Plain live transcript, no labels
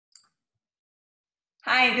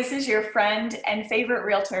Hi, this is your friend and favorite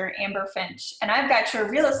realtor, Amber Finch, and I've got your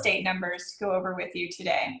real estate numbers to go over with you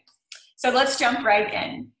today. So let's jump right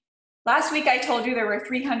in. Last week I told you there were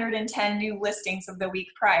 310 new listings of the week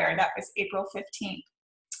prior. That was April 15th.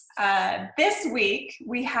 This week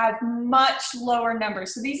we have much lower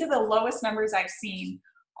numbers. So these are the lowest numbers I've seen.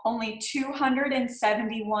 Only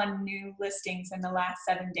 271 new listings in the last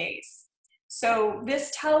 7 days. So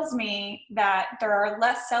this tells me that there are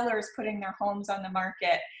less sellers putting their homes on the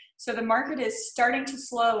market. So the market is starting to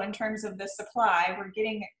slow in terms of the supply. We're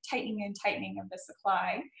getting tightening and tightening of the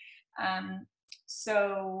supply.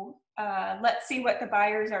 Let's see what the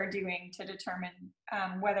buyers are doing to determine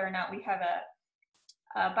whether or not we have a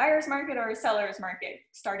buyer's market or a seller's market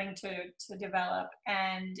starting to develop.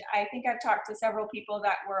 And I think I've talked to several people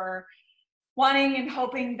that were wanting and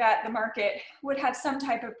hoping that the market would have some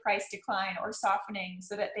type of price decline or softening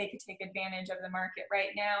so that they could take advantage of the market right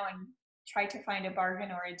now and try to find a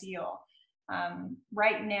bargain or a deal.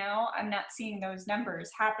 Right now, I'm not seeing those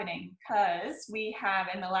numbers happening because we have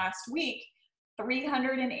in the last week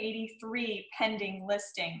 383 pending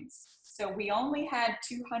listings. So we only had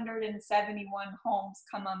 271 homes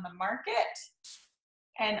come on the market,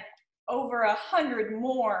 and over 100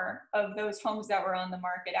 more of those homes that were on the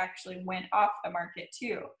market actually went off the market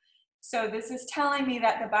too. So this is telling me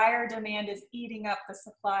that the buyer demand is eating up the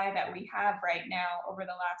supply that we have right now over the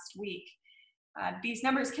last week. These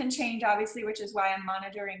numbers can change, obviously, which is why I'm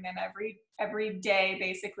monitoring them every day,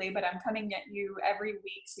 basically, but I'm coming at you every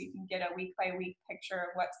week so you can get a week-by-week picture of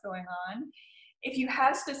what's going on. If you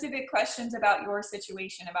have specific questions about your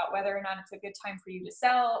situation, about whether or not it's a good time for you to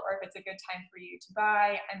sell or if it's a good time for you to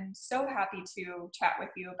buy, I'm so happy to chat with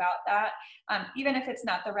you about that. Even if it's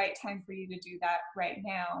not the right time for you to do that right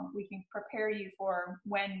now, we can prepare you for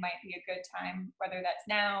when might be a good time, whether that's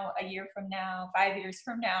now, a year from now, 5 years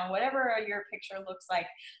from now, whatever your picture looks like.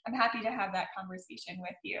 I'm happy to have that conversation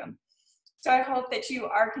with you. So I hope that you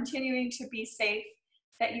are continuing to be safe,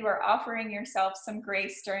 that you are offering yourself some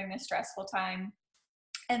grace during this stressful time,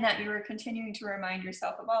 and that you are continuing to remind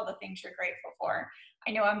yourself of all the things you're grateful for.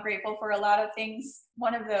 I know I'm grateful for a lot of things.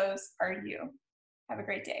 One of those are you. Have a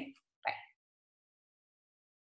great day.